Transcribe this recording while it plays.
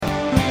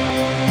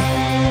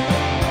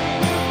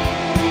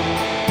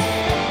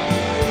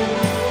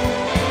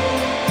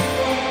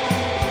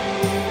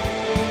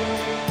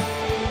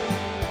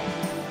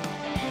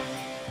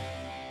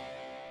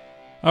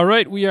All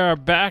right, we are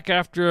back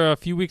after a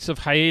few weeks of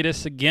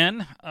hiatus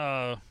again,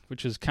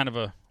 which is kind of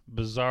a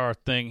bizarre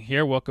thing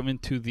here. Welcome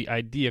into the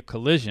Idea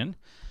Collision.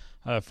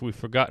 If we've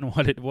forgotten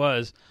what it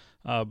was,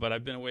 but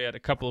I've been away at a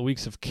couple of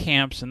weeks of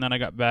camps, and then I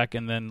got back,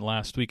 and then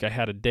last week I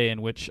had a day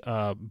in which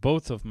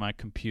both of my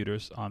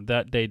computers on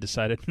that day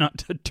decided not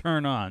to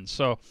turn on.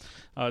 So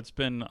it's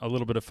been a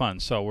little bit of fun.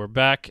 So we're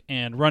back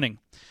and running.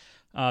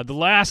 The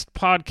last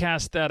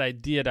podcast that I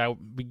did, I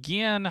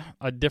began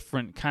a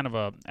different kind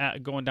of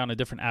going down a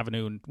different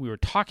avenue, and we were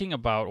talking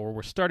about, or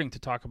we're starting to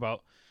talk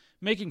about,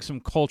 making some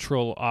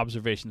cultural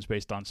observations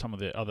based on some of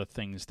the other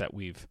things that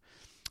we've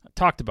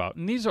talked about.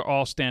 And these are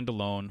all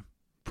standalone,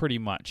 pretty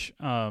much.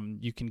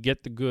 You can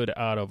get the good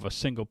out of a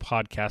single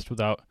podcast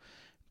without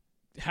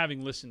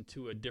having listened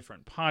to a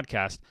different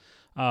podcast,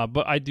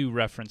 but I do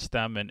reference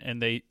them,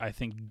 and they, I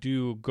think,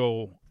 do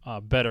go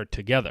better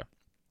together.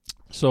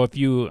 So if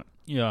you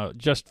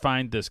just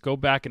find this, go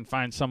back and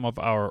find some of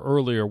our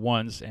earlier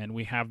ones, and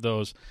we have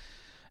those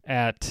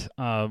at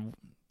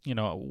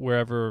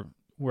wherever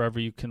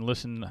you can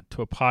listen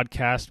to a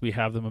podcast. We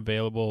have them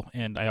available,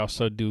 and I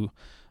also do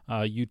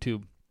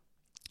YouTube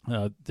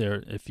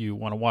there if you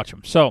want to watch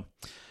them. So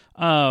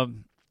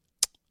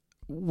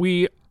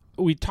we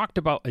talked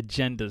about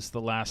agendas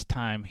the last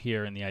time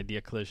here in the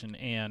Idea Collision,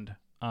 and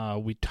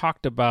we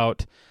talked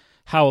about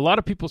how a lot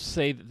of people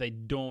say that they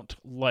don't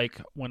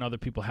like when other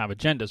people have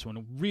agendas,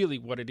 when really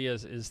what it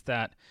is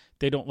that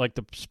they don't like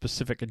the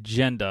specific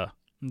agenda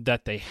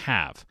that they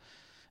have.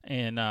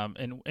 And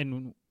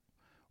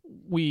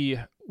we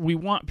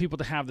want people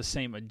to have the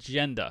same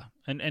agenda.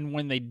 And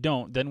when they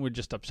don't, then we're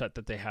just upset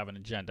that they have an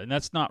agenda. And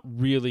that's not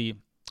really,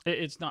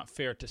 it's not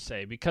fair to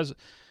say, because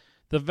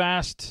the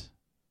vast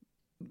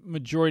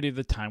majority of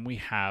the time we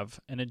have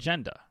an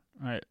agenda.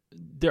 Right.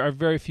 There are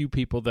very few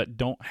people that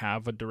don't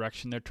have a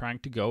direction they're trying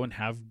to go and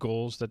have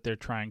goals that they're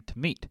trying to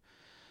meet.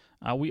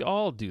 We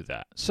all do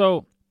that.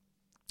 So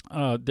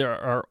there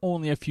are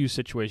only a few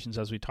situations,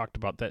 as we talked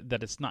about,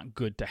 that it's not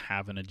good to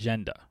have an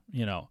agenda,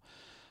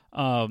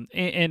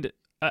 And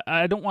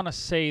I don't want to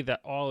say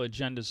that all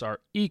agendas are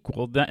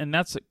equal, and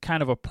that's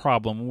kind of a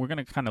problem. We're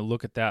going to kind of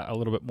look at that a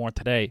little bit more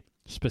today,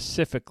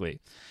 specifically.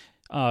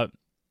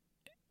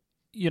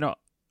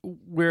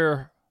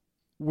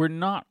 We're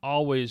not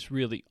always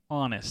really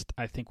honest,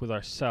 I think, with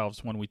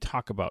ourselves when we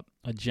talk about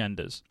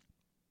agendas.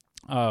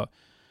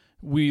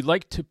 We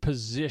like to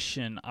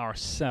position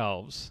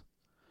ourselves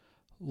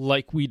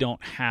like we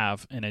don't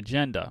have an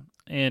agenda,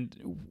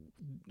 and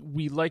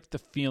we like the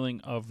feeling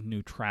of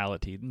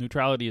neutrality.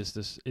 Neutrality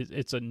is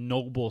it's a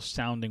noble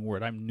sounding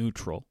word. I'm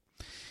neutral.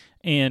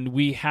 And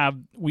we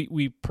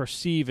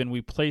perceive and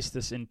we place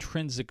this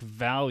intrinsic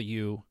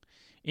value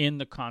in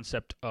the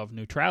concept of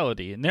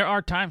neutrality. And there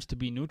are times to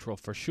be neutral,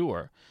 for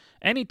sure.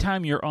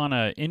 Anytime you're on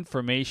an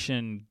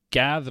information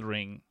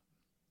gathering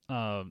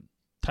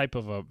type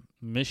of a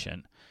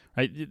mission,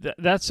 right?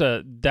 That's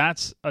a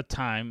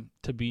time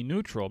to be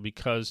neutral,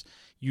 because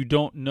you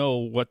don't know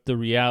what the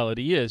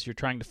reality is. You're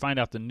trying to find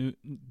out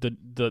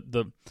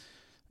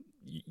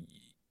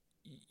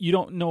you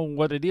don't know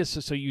what it is,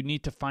 so you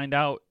need to find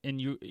out,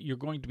 and you're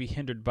going to be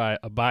hindered by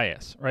a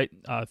bias, right?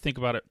 Think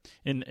about it.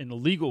 In the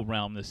legal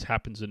realm, this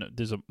happens.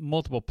 There's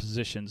multiple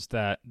positions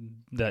that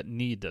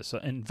need this. So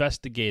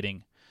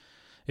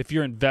if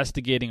you're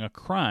investigating a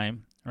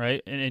crime,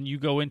 right, and you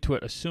go into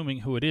it assuming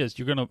who it is,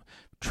 you're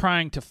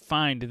trying to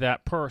find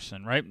that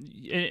person, right?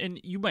 And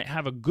you might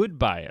have a good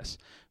bias,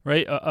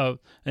 right? An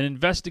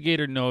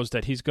investigator knows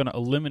that he's going to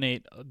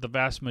eliminate the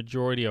vast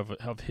majority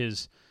of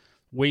his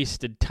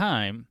wasted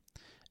time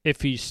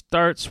if he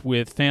starts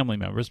with family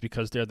members,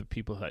 because they're the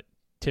people that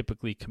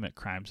typically commit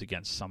crimes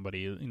against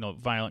somebody,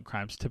 violent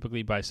crimes,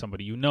 typically by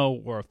somebody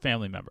or a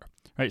family member,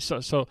 right?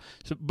 So,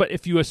 but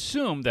if you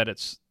assume that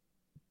it's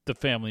the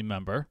family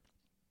member,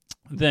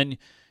 then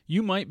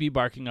you might be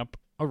barking up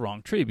a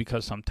wrong tree,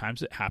 because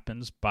sometimes it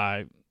happens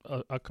by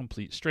a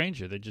complete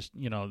stranger. They just,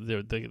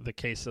 the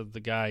case of the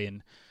guy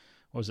in,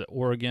 was it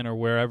Oregon or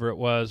wherever it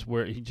was,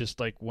 where he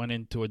just went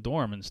into a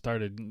dorm and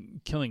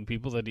started killing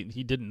people that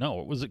he didn't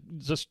know. It was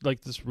just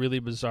this really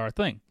bizarre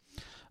thing.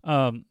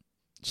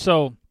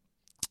 So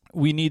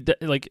we need that,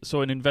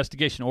 so an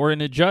investigation, or in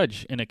a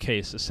judge in a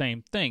case, the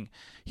same thing.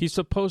 He's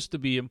supposed to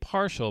be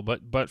impartial,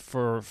 but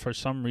for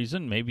some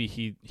reason, maybe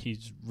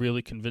he's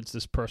really convinced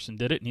this person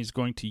did it, and he's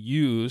going to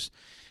use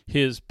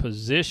his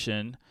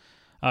position.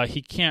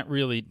 He can't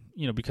really,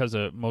 because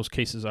most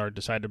cases are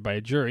decided by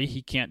a jury,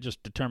 he can't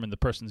just determine the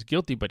person's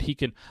guilty, but he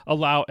can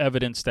allow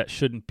evidence that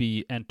shouldn't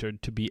be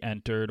entered to be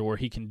entered, or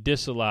he can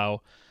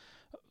disallow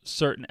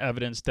certain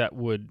evidence that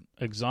would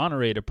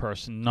exonerate a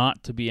person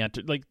not to be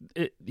entered.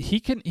 He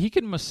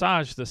can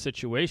massage the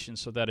situation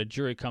so that a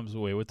jury comes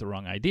away with the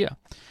wrong idea.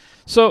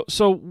 So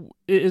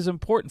it is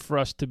important for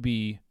us to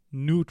be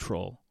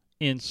neutral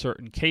in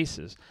certain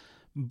cases.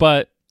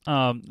 But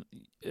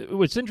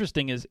what's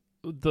interesting is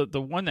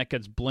the one that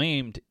gets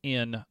blamed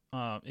in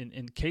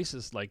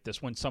cases like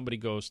this, when somebody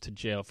goes to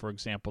jail, for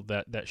example,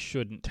 that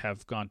shouldn't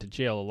have gone to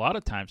jail, a lot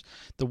of times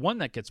the one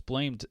that gets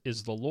blamed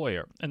is the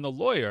lawyer. And the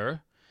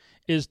lawyer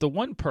is the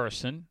one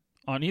person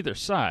on either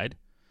side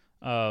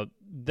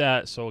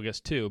so I guess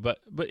two, but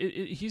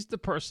he's the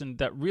person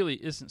that really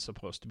isn't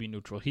supposed to be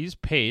neutral. He's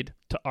paid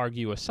to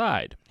argue a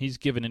side. He's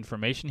given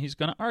information. He's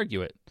going to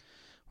argue it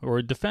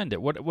or defend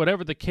it.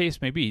 Whatever the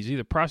case may be, he's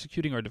either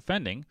prosecuting or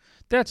defending.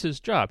 That's his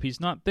job. He's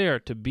not there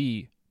to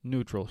be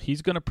neutral.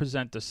 He's going to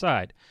present a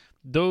side.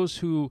 Those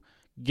who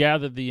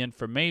gather the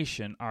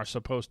information are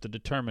supposed to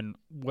determine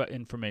what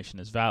information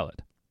is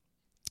valid.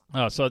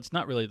 So it's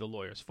not really the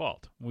lawyer's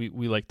fault. We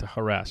like to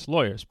harass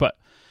lawyers, but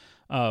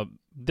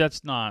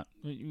that's not.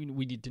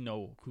 We need to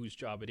know whose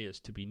job it is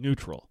to be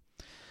neutral.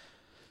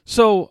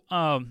 So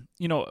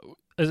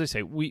as I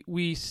say,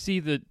 we see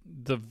the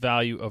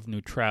value of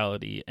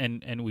neutrality,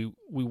 and we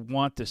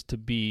want this to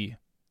be,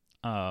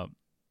 we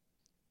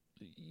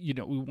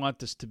want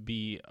this to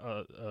be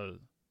a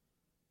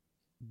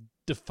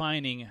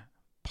defining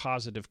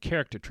positive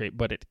character trait,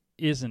 but it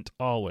isn't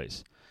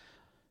always.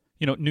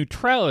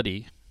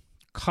 Neutrality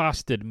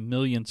costed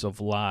millions of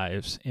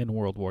lives in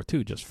World War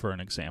II, just for an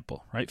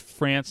example, right?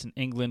 France and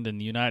England and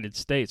the United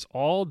States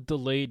all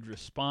delayed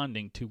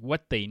responding to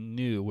what they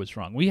knew was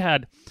wrong. We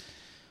had,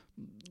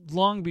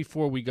 long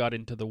before we got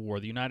into the war,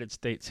 the United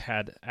States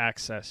had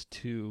access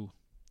to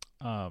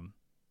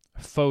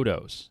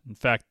photos. In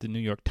fact, the New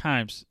York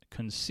Times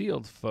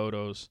concealed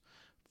photos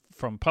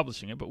from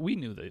publishing it, but we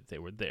knew that they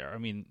were there. I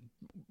mean,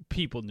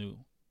 people knew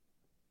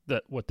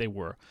that what they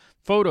were.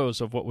 Photos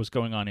of what was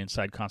going on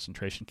inside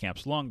concentration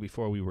camps long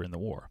before we were in the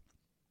war.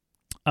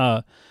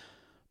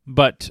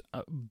 But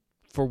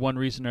for one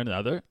reason or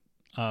another,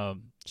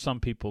 some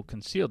people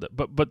concealed it.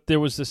 But there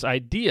was this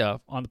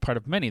idea on the part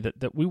of many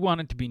that we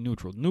wanted to be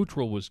neutral.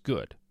 Neutral was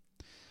good.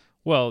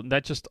 Well,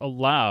 that just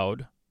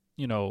allowed,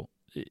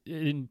 it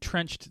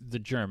entrenched the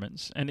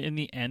Germans, and in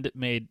the end it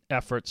made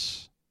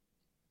efforts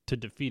to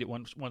defeat it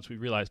once we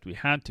realized we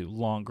had to,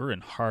 longer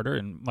and harder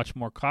and much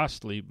more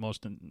costly,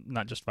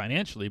 not just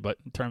financially, but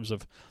in terms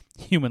of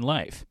human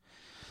life.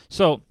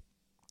 So,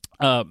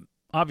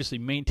 obviously,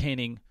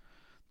 maintaining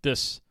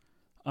this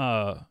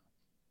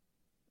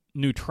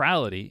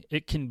neutrality,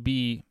 it can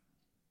be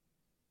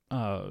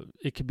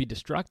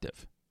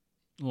destructive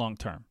long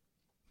term.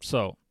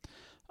 So,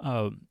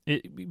 and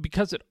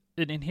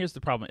here's the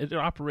problem: it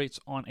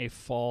operates on a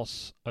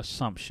false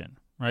assumption,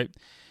 right?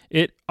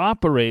 It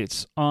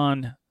operates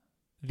on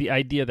the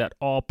idea that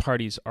all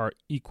parties are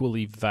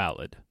equally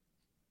valid,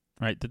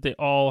 right? That they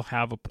all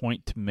have a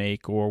point to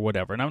make or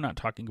whatever. And I'm not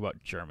talking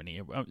about Germany.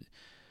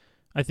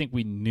 I think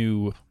we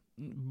knew,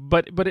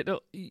 but it,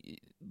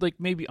 like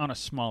maybe on a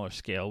smaller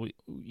scale,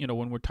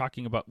 when we're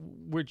talking about,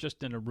 we're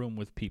just in a room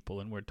with people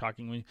and we're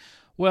talking,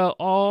 well,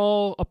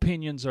 all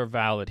opinions are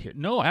valid here.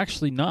 No,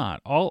 actually not.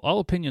 All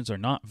opinions are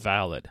not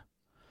valid.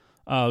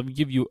 I'll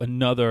give you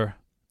another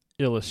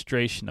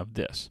illustration of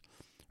this,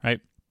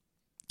 right?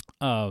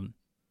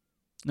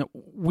 Now,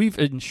 we've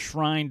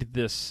enshrined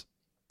this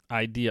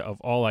idea of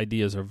all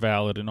ideas are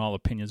valid and all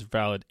opinions are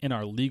valid in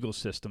our legal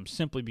system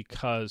simply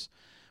because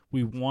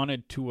we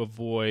wanted to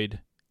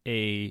avoid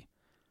a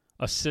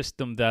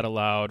system that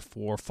allowed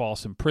for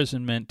false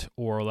imprisonment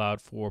or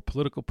allowed for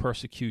political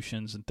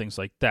persecutions and things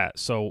like that.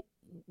 So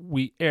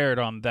we erred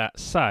on that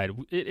side.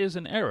 It is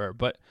an error,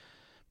 but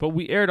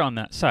we erred on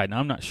that side. Now,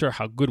 I'm not sure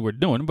how good we're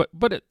doing,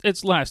 but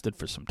it's lasted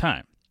for some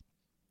time.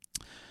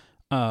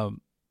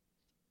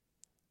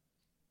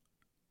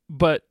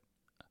 But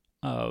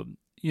a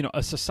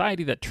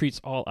society that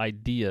treats all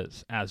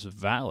ideas as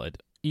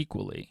valid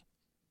equally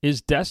is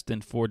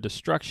destined for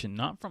destruction,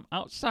 not from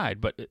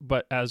outside,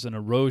 but as an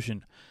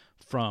erosion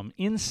from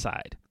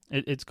inside.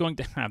 It's going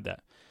to have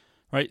that,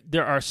 right?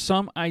 There are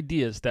some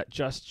ideas that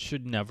just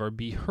should never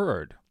be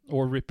heard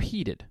or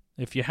repeated.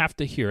 If you have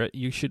to hear it,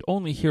 you should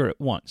only hear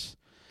it once.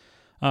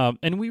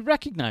 And we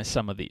recognize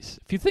some of these.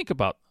 If you think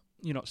about,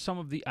 some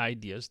of the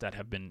ideas that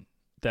have been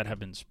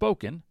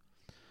spoken,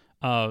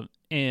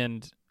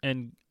 and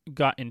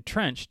got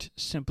entrenched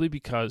simply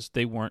because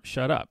they weren't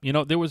shut up.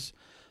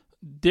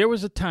 There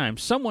was a time,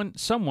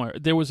 somewhere,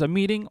 there was a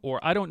meeting, or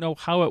I don't know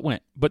how it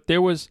went, but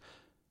there was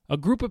a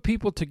group of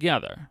people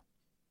together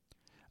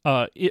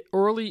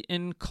early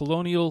in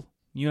colonial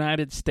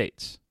United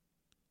States.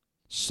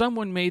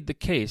 Someone made the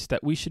case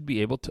that we should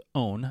be able to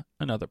own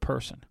another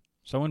person.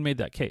 Someone made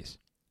that case.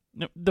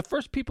 Now, the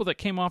first people that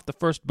came off the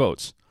first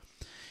boats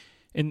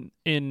in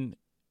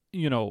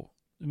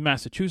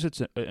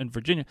Massachusetts and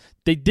Virginia,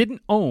 they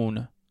didn't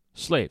own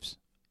slaves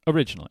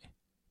originally.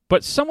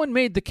 But someone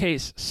made the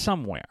case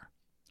somewhere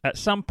at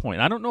some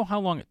point. I don't know how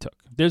long it took.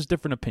 There's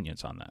different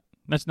opinions on that.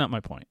 That's not my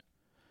point.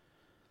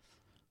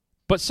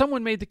 But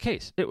someone made the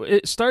case.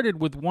 It started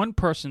with one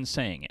person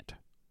saying it.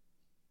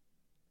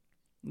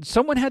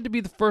 Someone had to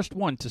be the first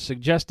one to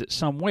suggest it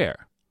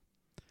somewhere.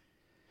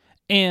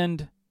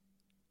 And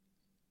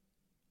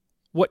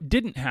what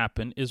didn't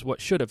happen is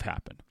what should have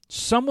happened.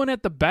 Someone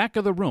at the back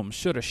of the room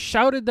should have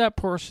shouted that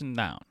person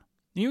down.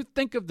 You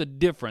think of the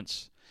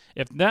difference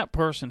if that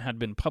person had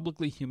been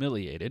publicly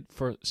humiliated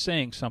for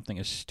saying something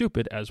as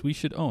stupid as we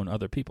should own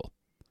other people.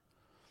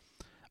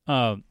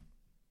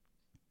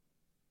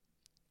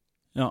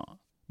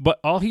 But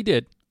all he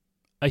did,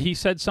 he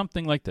said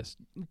something like this: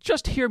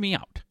 just hear me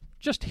out.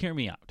 Just hear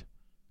me out.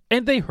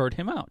 And they heard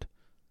him out,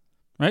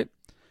 right?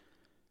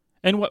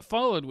 And what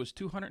followed was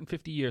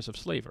 250 years of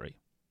slavery.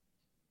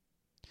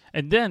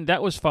 And then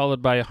that was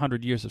followed by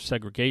 100 years of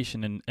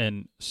segregation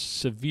and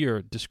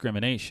severe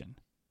discrimination.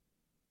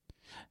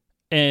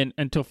 And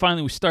until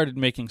finally we started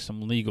making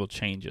some legal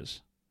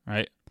changes,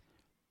 right,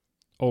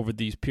 over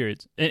these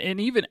periods. And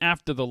even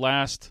after the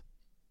last,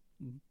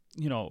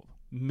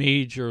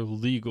 major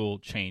legal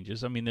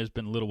changes, I mean, there's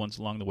been little ones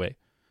along the way.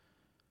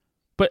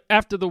 But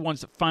after the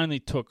ones that finally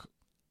took,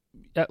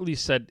 at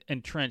least said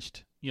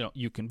entrenched,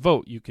 you can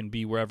vote, you can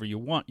be wherever you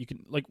want, you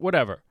can,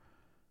 whatever.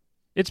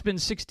 It's been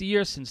 60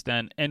 years since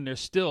then, and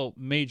there's still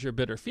major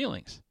bitter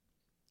feelings,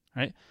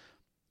 right?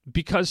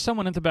 Because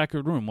someone in the back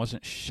of the room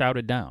wasn't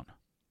shouted down.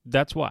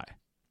 That's why,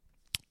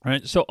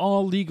 right? So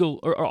all legal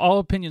or all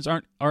opinions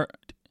aren't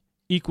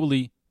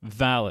equally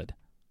valid.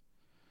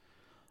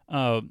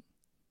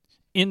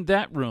 In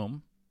that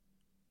room,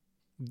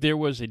 there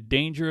was a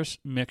dangerous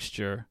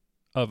mixture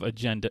of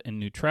agenda and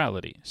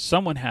neutrality.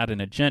 Someone had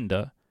an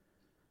agenda,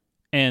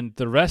 and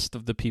the rest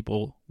of the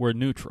people were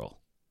neutral.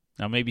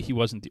 Now, maybe he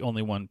wasn't the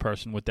only one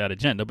person with that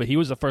agenda, but he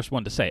was the first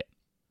one to say it.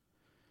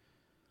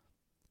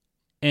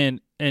 And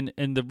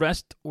the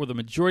rest, or the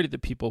majority of the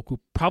people who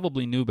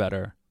probably knew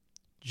better,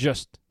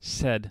 just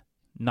said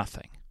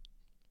nothing.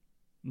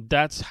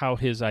 That's how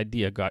his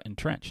idea got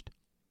entrenched,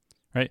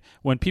 right?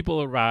 When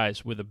people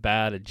arise with a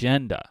bad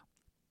agenda,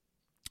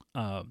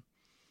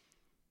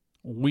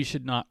 we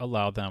should not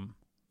allow them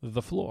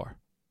the floor.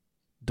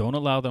 Don't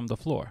allow them the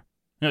floor.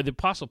 Now, the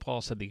Apostle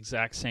Paul said the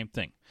exact same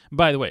thing.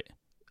 By the way,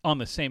 on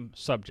the same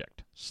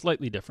subject,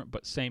 slightly different,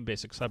 but same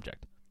basic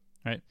subject,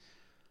 right?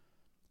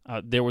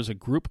 There was a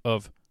group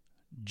of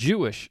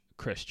Jewish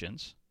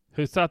Christians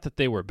who thought that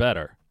they were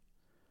better,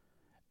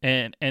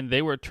 and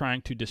they were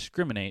trying to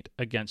discriminate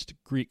against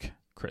Greek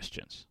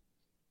Christians.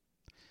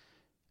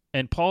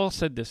 And Paul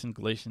said this in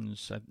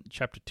Galatians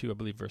chapter 2, I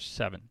believe, verse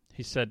 7.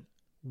 He said,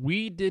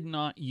 "We did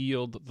not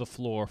yield the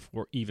floor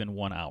for even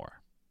 1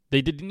 hour."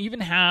 They didn't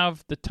even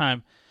have the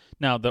time.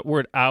 Now, the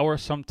word hour,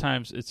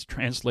 sometimes it's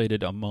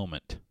translated a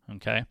moment,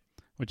 okay,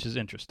 which is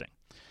interesting.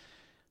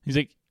 He's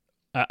like,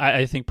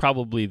 I think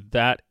probably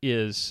that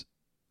is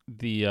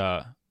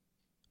the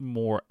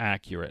more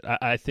accurate.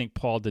 I think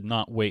Paul did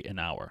not wait an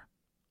hour.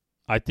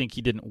 I think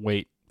he didn't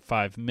wait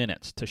 5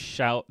 minutes to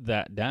shout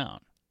that down.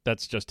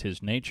 That's just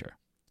his nature.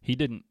 He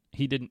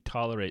didn't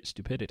tolerate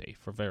stupidity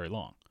for very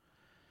long.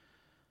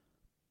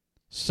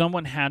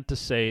 Someone had to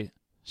say,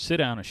 sit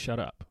down and shut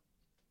up.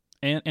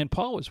 And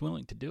Paul was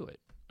willing to do it.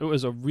 It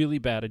was a really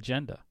bad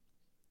agenda.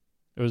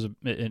 It was,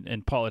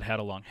 and Paul had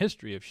a long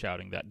history of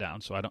shouting that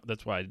down, so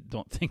that's why I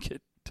don't think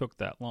it took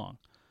that long.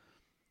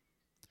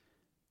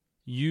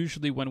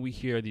 Usually when we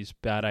hear these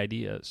bad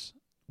ideas,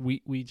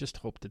 we just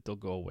hope that they'll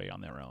go away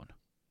on their own,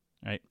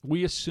 right?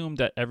 We assume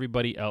that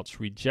everybody else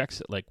rejects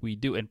it like we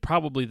do, and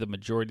probably the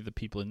majority of the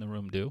people in the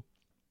room do,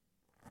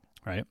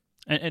 right?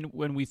 And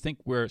when we think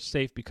we're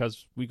safe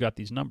because we got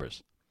these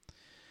numbers.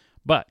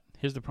 But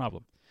here's the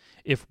problem.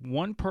 If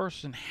one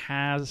person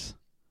has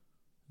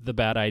the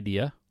bad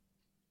idea,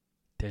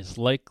 there's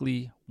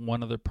likely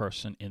one other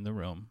person in the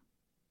room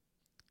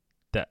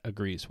that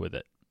agrees with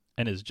it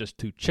and is just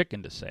too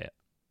chicken to say it.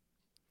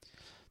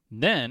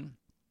 Then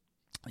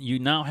you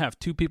now have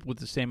two people with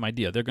the same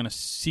idea. They're going to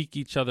seek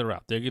each other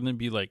out. They're going to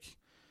be like,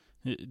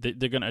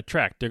 they're going to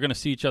attract. They're going to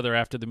see each other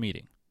after the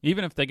meeting.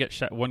 Even if they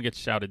one gets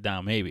shouted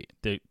down, maybe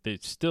they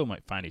still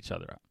might find each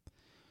other out.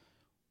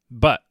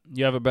 But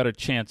you have a better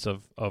chance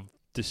of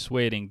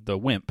dissuading the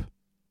wimp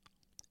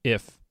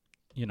if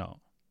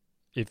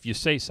you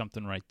say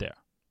something right there.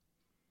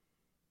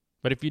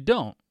 But if you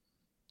don't,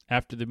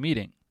 after the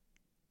meeting,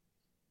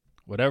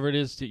 whatever it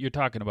is that you're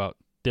talking about,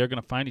 they're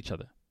going to find each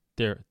other.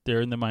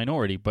 They're in the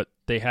minority, but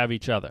they have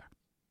each other.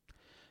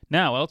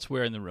 Now,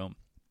 elsewhere in the room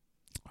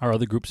are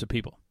other groups of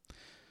people,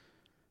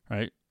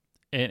 right?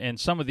 And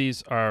some of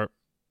these are,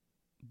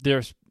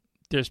 there's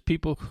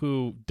people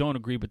who don't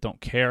agree but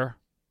don't care.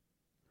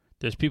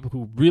 There's people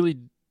who really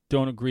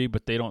don't agree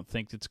but they don't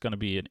think it's going to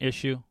be an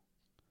issue.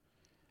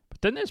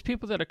 But then there's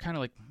people that are kind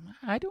of like,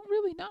 I don't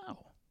really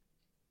know.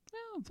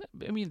 Well,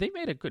 I mean, they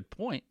made a good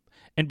point.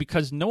 And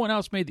because no one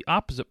else made the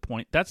opposite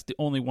point, that's the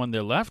only one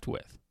they're left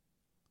with.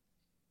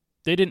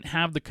 They didn't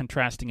have the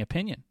contrasting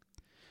opinion.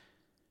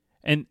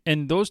 And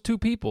those two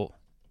people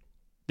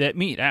that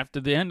meet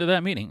after the end of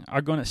that meeting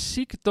are going to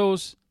seek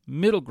those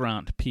middle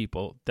ground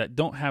people that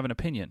don't have an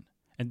opinion.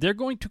 And they're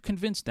going to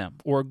convince them,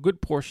 or a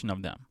good portion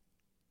of them.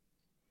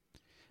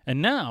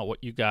 And now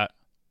what you got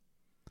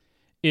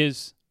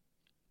is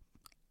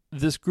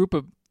this group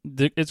of,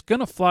 it's going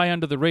to fly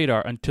under the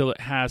radar until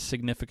it has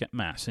significant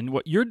mass. And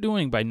what you're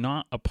doing by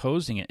not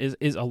opposing it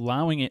is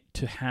allowing it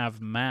to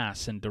have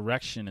mass and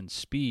direction and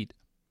speed.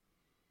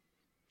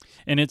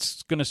 And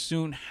it's going to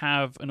soon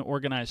have an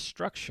organized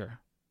structure.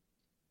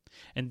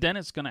 And then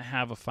it's going to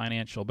have a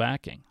financial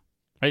backing.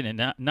 Right?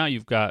 And now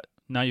you've got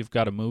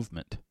a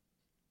movement.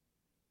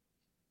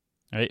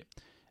 Right?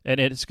 And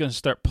it's going to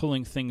start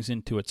pulling things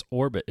into its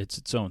orbit. It's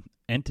its own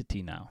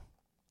entity now.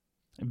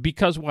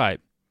 Because why?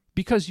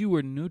 Because you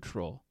were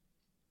neutral.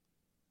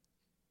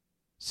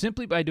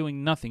 Simply by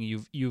doing nothing,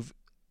 you've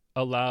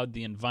allowed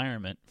the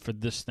environment for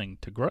this thing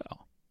to grow.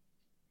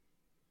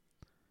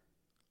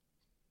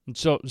 And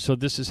so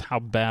this is how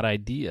bad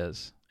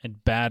ideas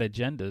and bad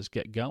agendas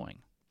get going.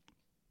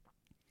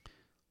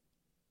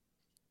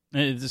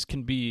 And this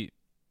can be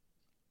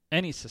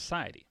any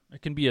society.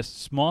 It can be a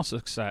small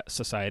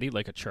society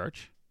like a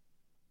church,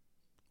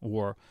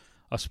 or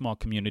a small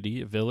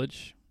community, a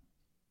village,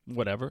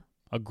 whatever,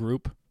 a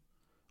group,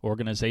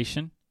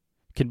 organization.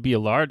 It can be a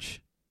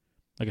large,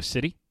 like a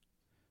city,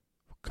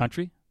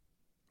 country,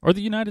 or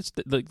the United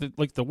States,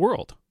 like the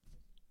world.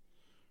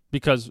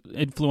 Because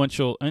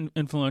influential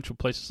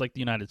places like the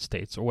United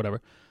States or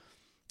whatever,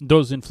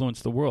 those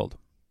influence the world.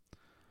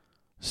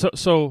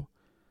 So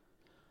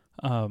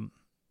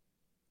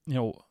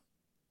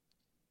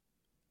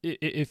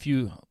if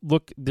you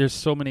look, there's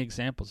so many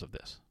examples of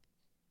this.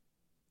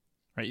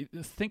 Right?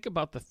 Think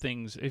about the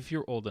things, if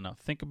you're old enough,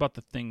 think about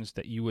the things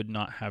that you would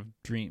not have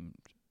dreamed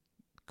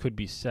could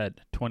be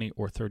said 20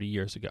 or 30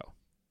 years ago.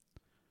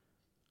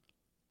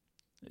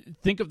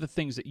 Think of the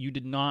things that you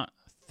did not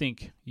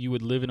think you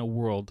would live in a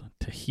world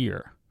to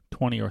hear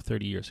 20 or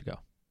 30 years ago.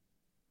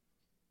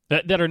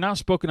 That are now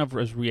spoken of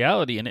as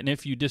reality, and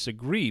if you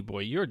disagree, boy,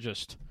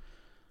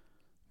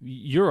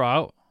 you're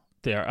out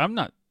there. I'm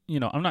not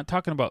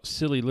talking about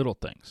silly little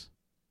things.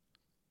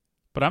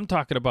 But I'm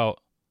talking about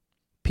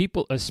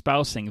people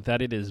espousing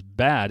that it is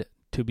bad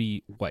to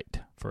be white,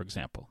 for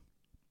example.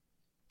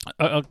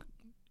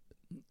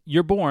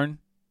 You're born,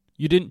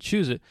 you didn't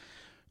choose it.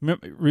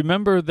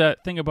 Remember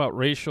that thing about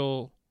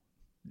racial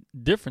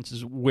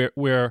differences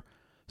where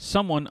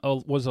someone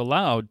was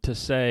allowed to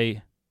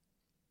say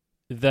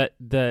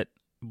that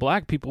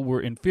black people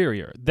were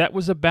inferior. That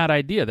was a bad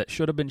idea that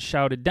should have been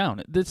shouted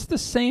down. It's the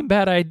same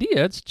bad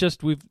idea. It's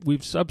just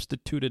we've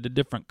substituted a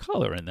different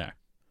color in there.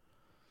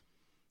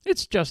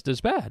 It's just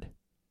as bad.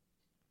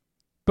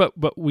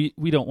 But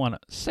we don't want to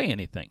say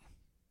anything.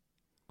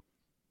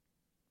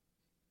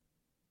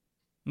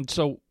 And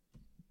so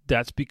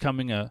that's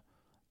becoming a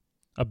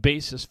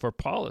basis for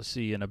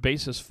policy and a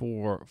basis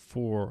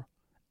for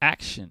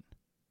action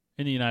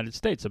in the United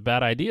States. A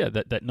bad idea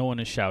that no one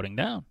is shouting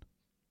down.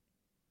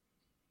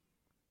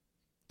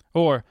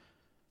 Or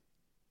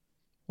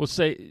we'll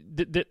say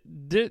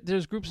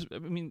there's groups, I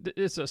mean,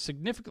 it's a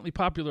significantly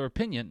popular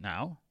opinion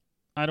now.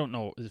 I don't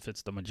know if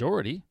it's the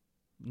majority,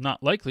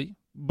 not likely,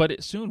 but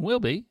it soon will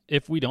be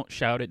if we don't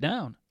shout it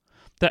down.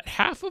 That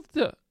half of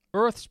the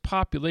Earth's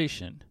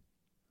population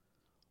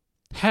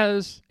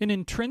has an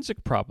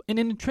intrinsic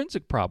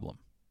problem.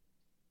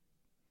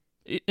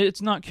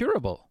 It's not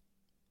curable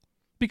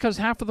because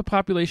half of the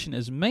population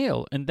is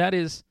male, and that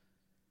is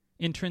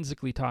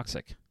intrinsically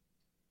toxic.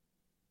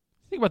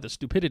 Think about the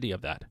stupidity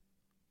of that.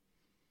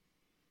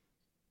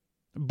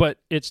 But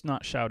it's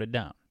not shouted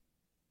down.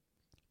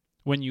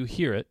 When you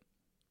hear it,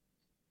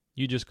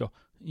 you just go,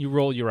 you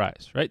roll your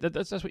eyes, right?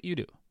 That's what you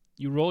do.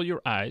 You roll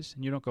your eyes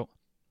and you don't go,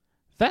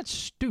 that's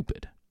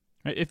stupid.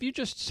 Right? If you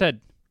just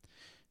said,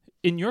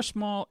 in your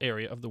small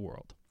area of the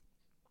world,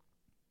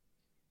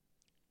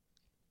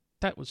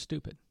 that was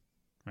stupid,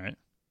 right?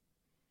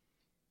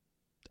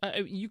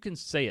 You can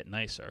say it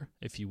nicer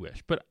if you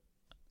wish, but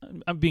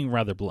I'm being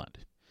rather blunt.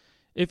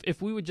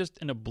 If we would just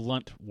in a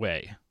blunt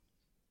way,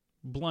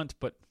 blunt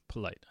but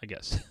polite, I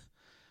guess,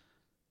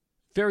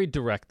 very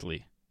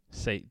directly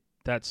say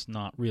that's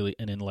not really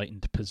an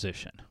enlightened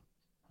position,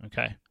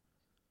 okay?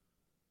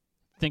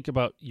 Think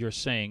about you're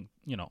saying,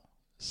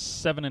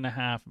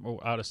 7.5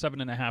 or out of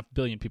 7.5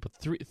 billion people,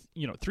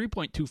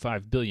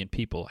 3.25 billion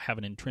people have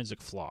an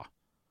intrinsic flaw.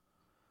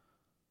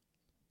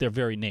 Their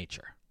very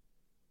nature.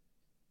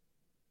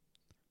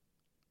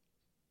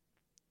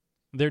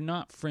 They're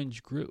not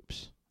fringe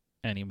groups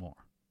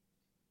anymore,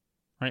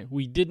 right?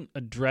 We didn't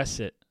address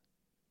it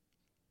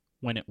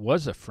when it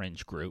was a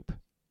fringe group,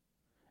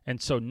 and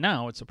so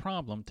now it's a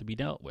problem to be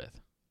dealt with,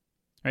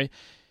 right?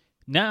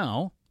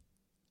 Now,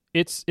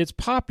 it's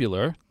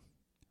popular.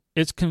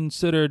 It's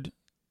considered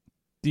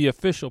the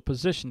official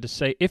position to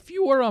say, if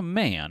you are a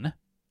man,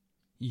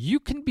 you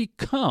can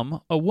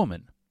become a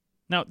woman.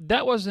 Now,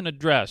 that wasn't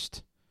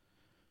addressed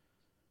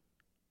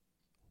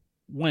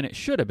when it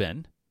should have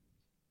been.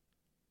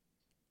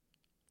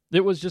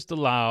 It was just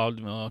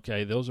allowed,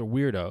 okay, those are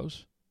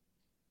weirdos.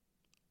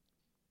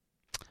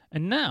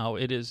 And now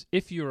it is,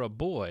 if you're a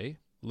boy,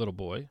 little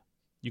boy,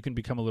 you can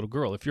become a little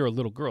girl. If you're a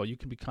little girl, you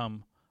can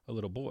become a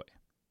little boy.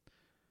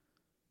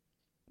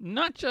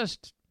 Not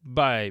just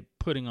by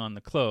putting on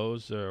the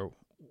clothes or,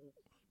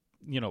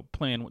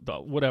 playing with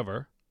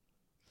whatever.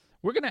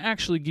 We're going to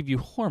actually give you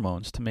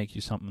hormones to make you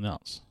something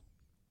else,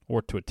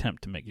 or to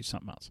attempt to make you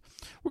something else.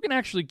 We're going to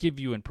actually give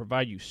you and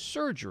provide you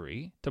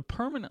surgery to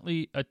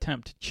permanently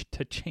attempt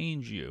to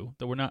change you,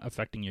 though we're not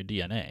affecting your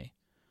DNA.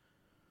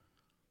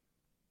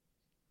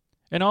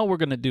 And all we're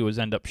going to do is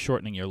end up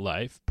shortening your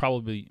life,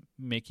 probably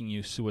making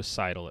you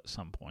suicidal at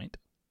some point.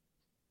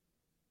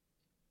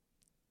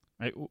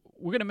 Right?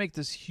 We're going to make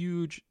this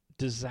huge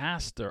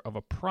disaster of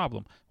a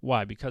problem.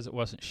 Why? Because it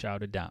wasn't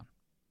shouted down.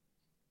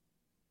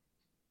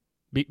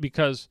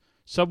 Because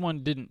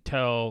someone didn't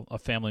tell a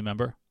family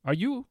member, "Are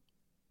you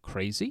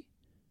crazy?"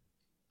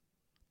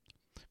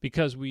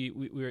 Because we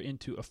were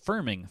into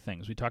affirming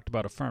things. We talked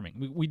about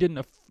affirming. We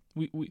didn't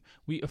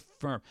we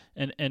affirm,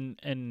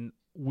 and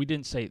we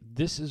didn't say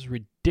this is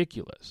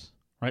ridiculous,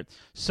 right?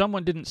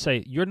 Someone didn't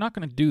say, "You're not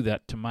going to do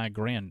that to my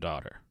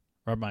granddaughter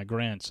or my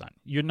grandson.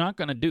 You're not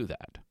going to do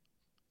that."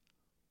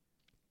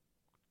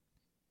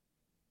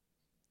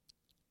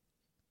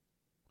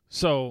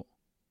 So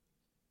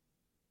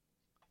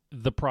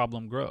the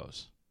problem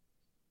grows.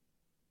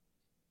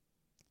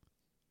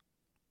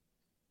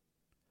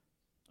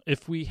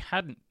 If we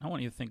hadn't, I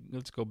want you to think,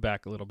 let's go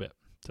back a little bit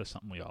to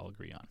something we all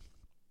agree on.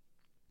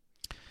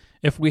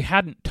 If we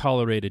hadn't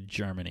tolerated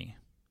Germany,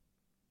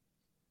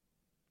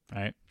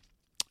 right,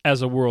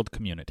 as a world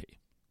community,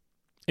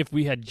 if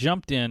we had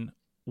jumped in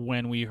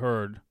when we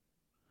heard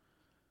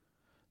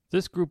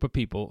this group of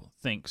people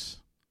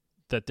thinks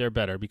that they're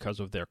better because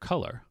of their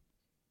color,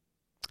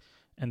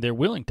 and they're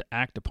willing to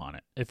act upon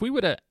it. If we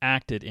would have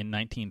acted in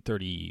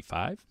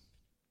 1935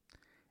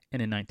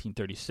 and in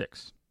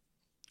 1936,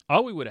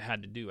 all we would have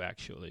had to do,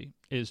 actually,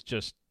 is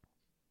just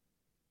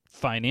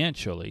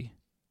financially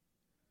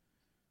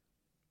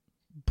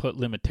put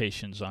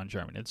limitations on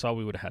Germany. That's all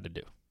we would have had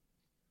to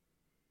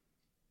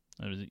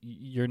do.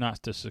 You're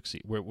not to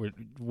succeed. We're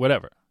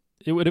whatever.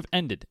 It would have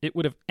ended. It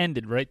would have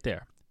ended right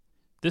there.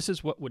 This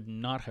is what would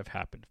not have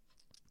happened.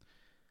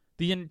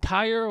 The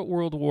entire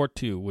World War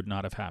II would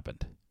not have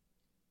happened.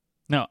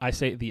 No, I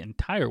say the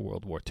entire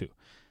World War II.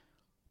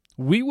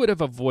 We would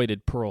have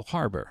avoided Pearl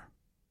Harbor,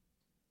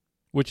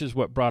 which is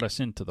what brought us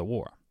into the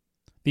war.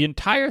 The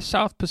entire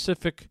South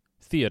Pacific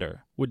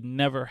theater would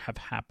never have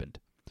happened.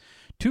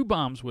 2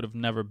 bombs would have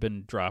never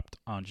been dropped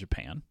on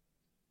Japan.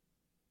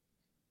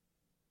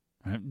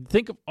 Right?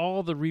 Think of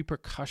all the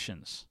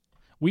repercussions.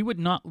 We would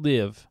not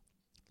live,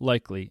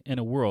 likely, in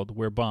a world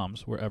where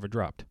bombs were ever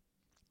dropped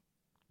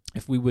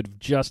if we would have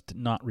just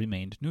not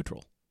remained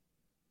neutral.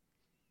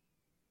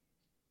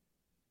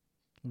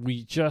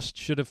 We just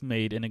should have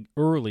made an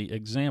early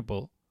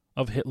example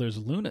of Hitler's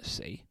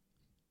lunacy.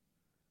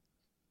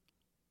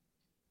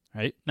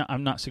 Right? Now,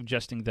 I'm not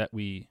suggesting that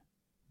we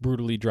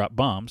brutally drop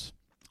bombs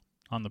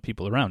on the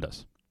people around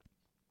us.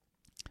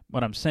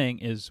 What I'm saying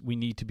is we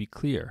need to be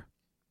clear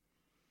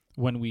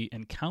when we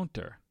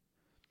encounter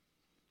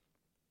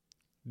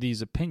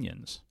these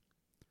opinions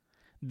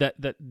that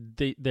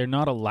they're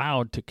not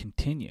allowed to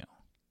continue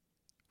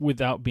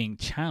without being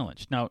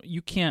challenged. Now,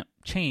 you can't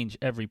change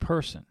every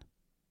person,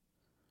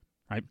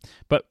 right?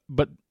 But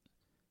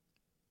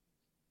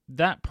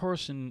that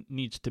person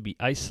needs to be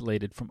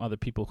isolated from other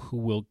people who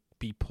will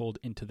be pulled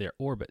into their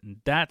orbit.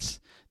 And that's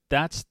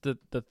the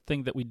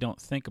thing that we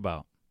don't think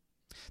about.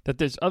 That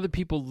there's other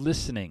people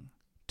listening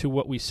to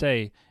what we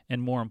say,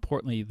 and more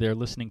importantly, they're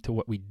listening to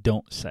what we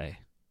don't say.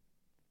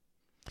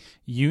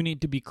 You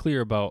need to be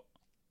clear about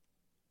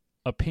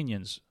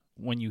opinions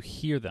when you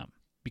hear them,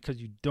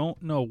 because you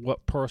don't know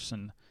what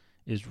person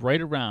is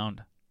right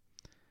around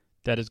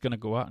that is going to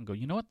go out and go,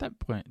 you know what,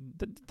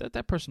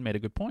 that person made a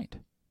good point.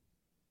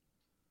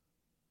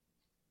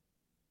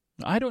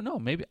 I don't know.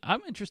 Maybe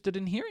I'm interested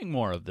in hearing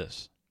more of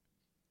this.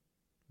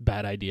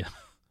 Bad idea.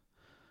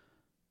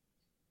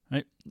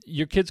 Right?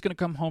 Your kid's going to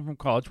come home from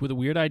college with a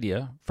weird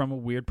idea from a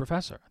weird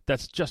professor.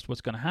 That's just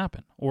what's going to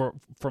happen. Or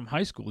from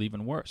high school,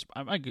 even worse.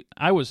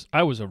 I was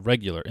a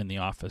regular in the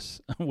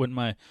office when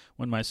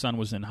my son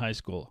was in high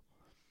school,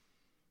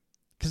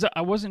 because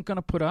I wasn't going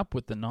to put up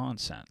with the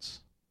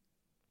nonsense.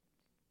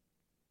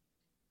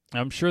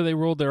 I'm sure they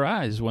rolled their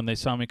eyes when they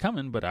saw me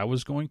coming, but I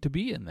was going to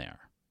be in there.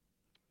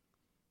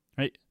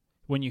 Right?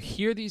 When you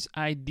hear these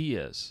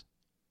ideas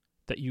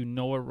that you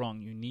know are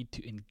wrong, you need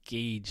to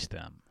engage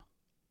them.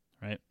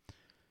 Right?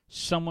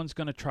 Someone's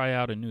going to try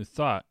out a new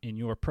thought in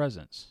your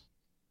presence.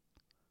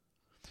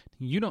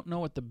 You don't know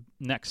what the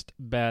next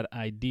bad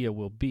idea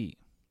will be.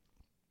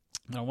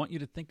 And I want you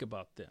to think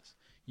about this.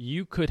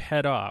 You could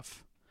head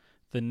off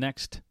the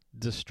next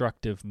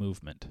destructive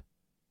movement.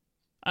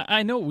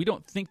 I know we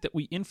don't think that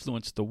we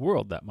influence the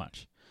world that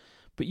much,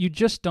 but you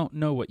just don't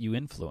know what you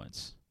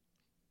influence,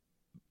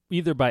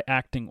 either by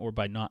acting or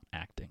by not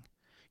acting.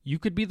 You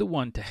could be the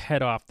one to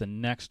head off the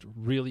next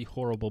really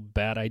horrible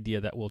bad idea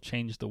that will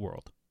change the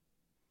world.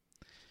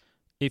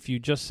 If you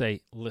just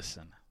say,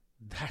 listen,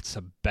 that's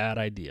a bad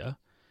idea,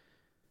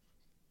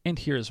 and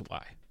here's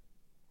why.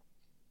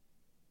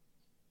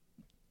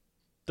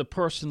 The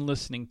person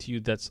listening to you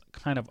that's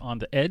kind of on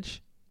the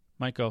edge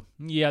might go,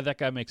 yeah, that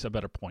guy makes a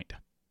better point.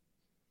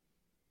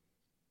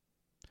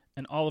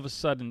 And all of a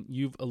sudden,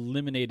 you've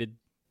eliminated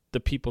the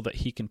people that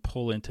he can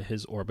pull into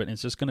his orbit, and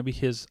it's just going to be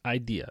his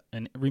idea,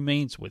 and it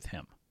remains with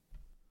him.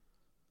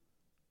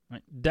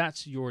 Right?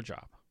 That's your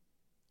job.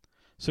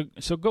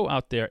 So go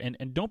out there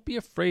and don't be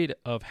afraid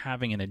of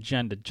having an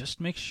agenda. Just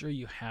make sure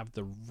you have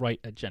the right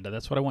agenda.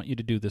 That's what I want you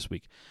to do this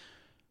week.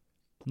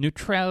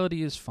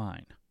 Neutrality is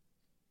fine.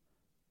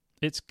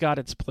 It's got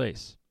its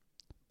place.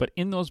 But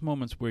in those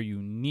moments where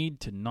you need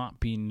to not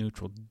be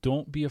neutral,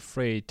 don't be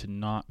afraid to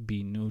not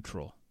be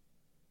neutral.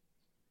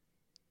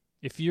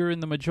 If you're in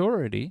the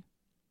majority,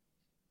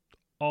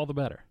 all the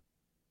better.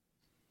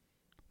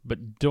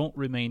 But don't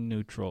remain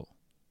neutral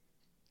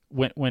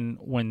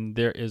when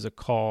there is a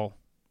call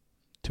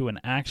to an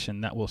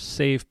action that will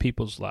save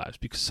people's lives.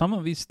 Because some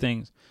of these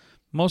things,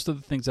 most of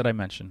the things that I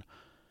mentioned,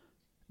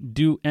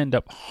 do end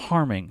up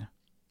harming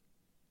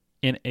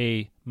in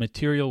a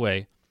material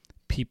way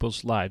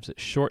people's lives. It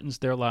shortens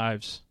their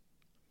lives.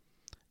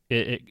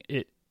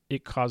 It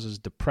causes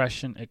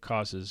depression. It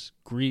causes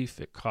grief.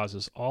 It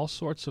causes all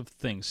sorts of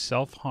things,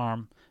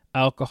 self-harm,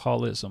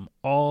 alcoholism,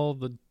 all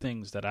the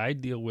things that I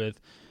deal with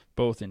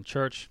both in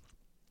church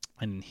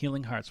and in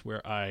Healing Hearts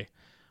where I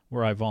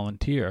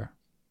volunteer,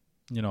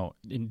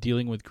 in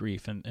dealing with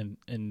grief and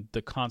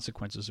the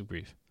consequences of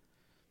grief.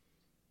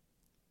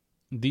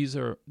 These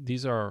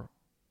are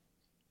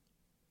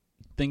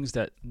things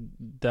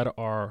that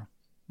are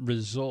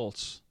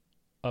results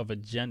of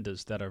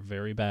agendas that are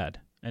very bad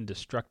and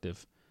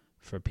destructive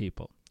for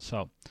people.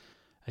 So,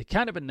 a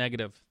kind of a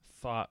negative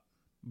thought,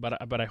 but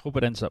I hope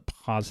it ends up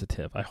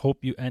positive. I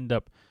hope you end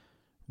up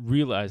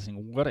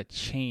realizing what a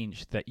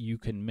change that you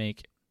can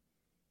make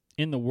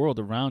in the world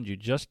around you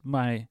just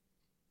by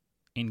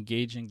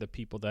engaging the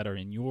people that are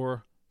in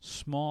your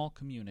small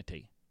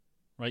community,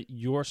 right?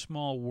 Your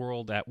small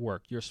world at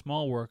work, your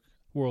small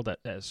world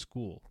at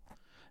school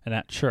and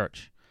at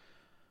church.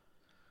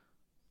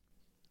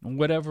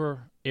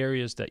 Whatever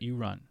areas that you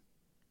run,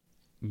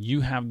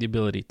 you have the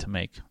ability to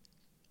make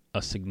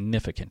a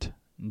significant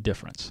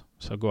difference.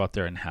 So go out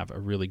there and have a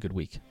really good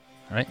week.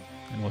 All right?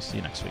 And we'll see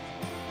you next week.